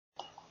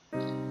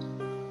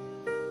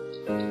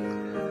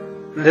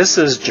This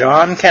is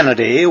John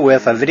Kennedy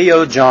with a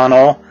video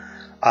journal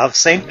of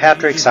St.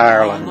 Patrick's,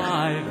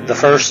 Ireland. The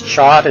first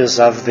shot is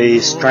of the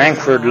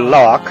Strangford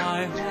Lough,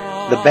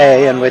 the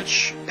bay in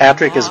which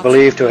Patrick is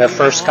believed to have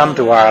first come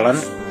to Ireland,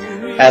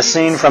 as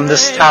seen from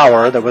this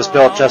tower that was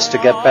built just to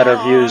get better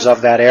views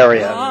of that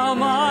area.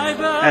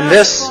 And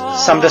this,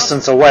 some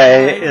distance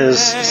away, is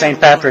St.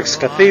 Patrick's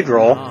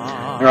Cathedral,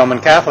 the Roman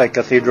Catholic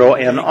Cathedral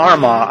in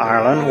Armagh,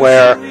 Ireland,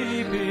 where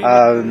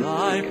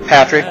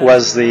Patrick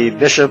was the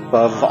Bishop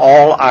of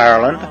all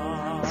Ireland,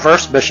 the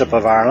first Bishop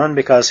of Ireland,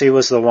 because he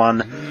was the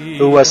one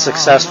who was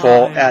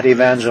successful at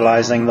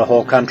evangelizing the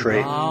whole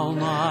country.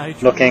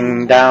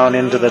 Looking down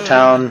into the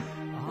town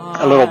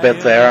a little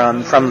bit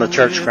there from the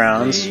church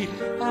grounds,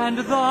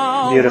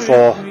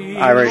 beautiful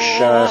Irish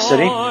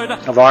city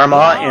of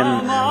Armagh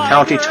in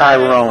County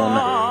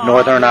Tyrone,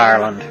 Northern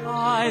Ireland.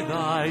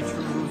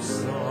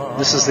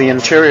 This is the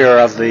interior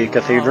of the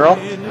cathedral.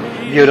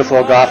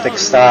 Beautiful Gothic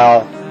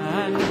style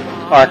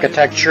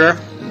architecture,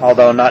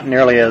 although not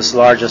nearly as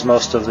large as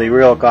most of the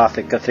real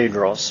Gothic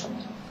cathedrals.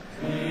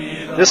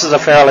 This is a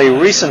fairly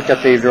recent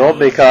cathedral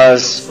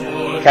because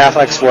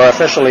Catholics were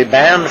officially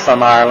banned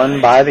from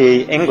Ireland by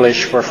the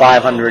English for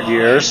 500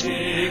 years,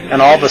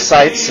 and all the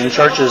sites and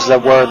churches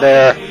that were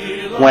there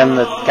when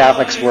the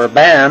Catholics were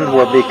banned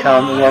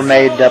were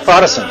made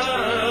Protestant,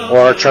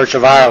 or Church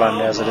of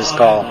Ireland as it is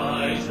called.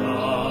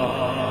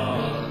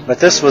 But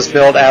this was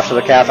built after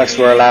the Catholics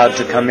were allowed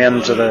to come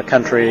into the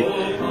country,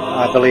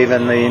 I believe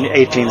in the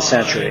 18th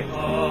century.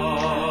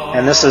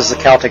 And this is the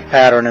Celtic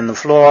pattern in the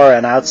floor,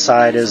 and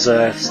outside is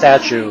a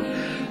statue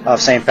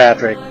of St.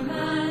 Patrick.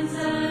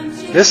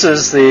 This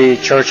is the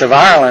Church of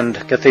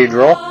Ireland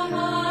Cathedral,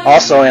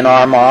 also in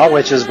Armagh,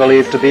 which is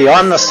believed to be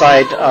on the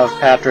site of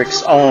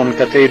Patrick's own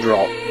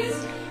cathedral.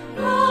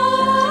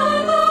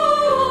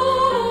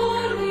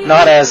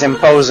 Not as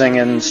imposing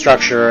in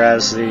structure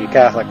as the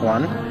Catholic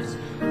one,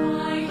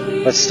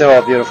 but still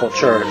a beautiful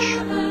church.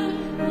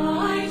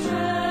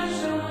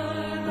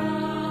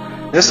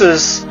 This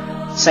is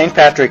St.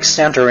 Patrick's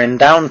Centre in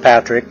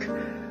Downpatrick,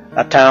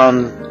 a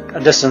town a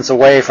distance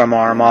away from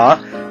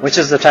Armagh, which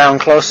is the town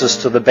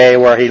closest to the bay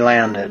where he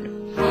landed.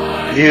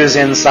 Views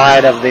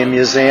inside of the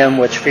museum,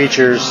 which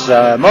features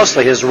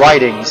mostly his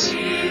writings.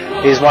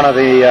 He's one of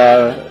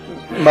the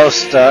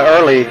most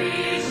early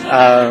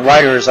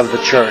writers of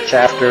the church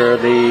after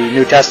the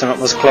New Testament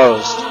was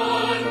closed.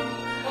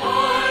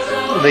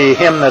 The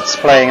hymn that's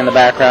playing in the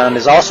background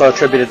is also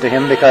attributed to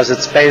him because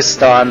it's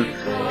based on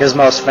his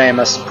most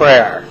famous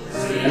prayer.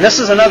 And this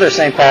is another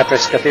St.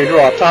 Patrick's Cathedral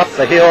atop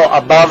the hill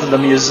above the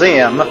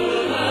museum,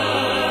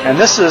 and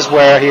this is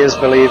where he is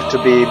believed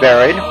to be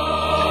buried.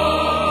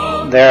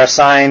 They're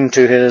assigned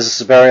to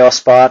his burial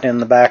spot in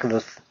the back of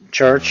the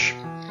church,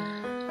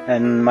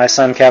 and my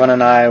son Kevin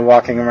and I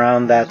walking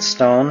around that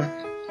stone.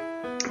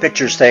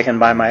 Pictures taken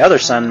by my other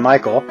son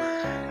Michael,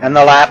 and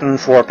the Latin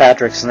for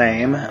Patrick's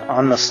name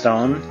on the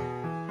stone.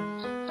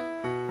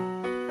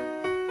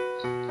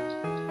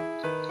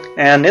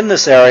 And in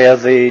this area,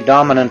 the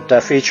dominant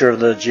feature of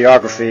the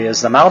geography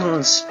is the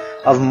mountains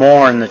of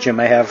Mourne that you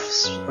may have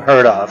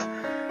heard of.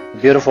 The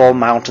beautiful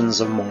mountains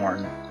of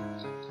Mourne.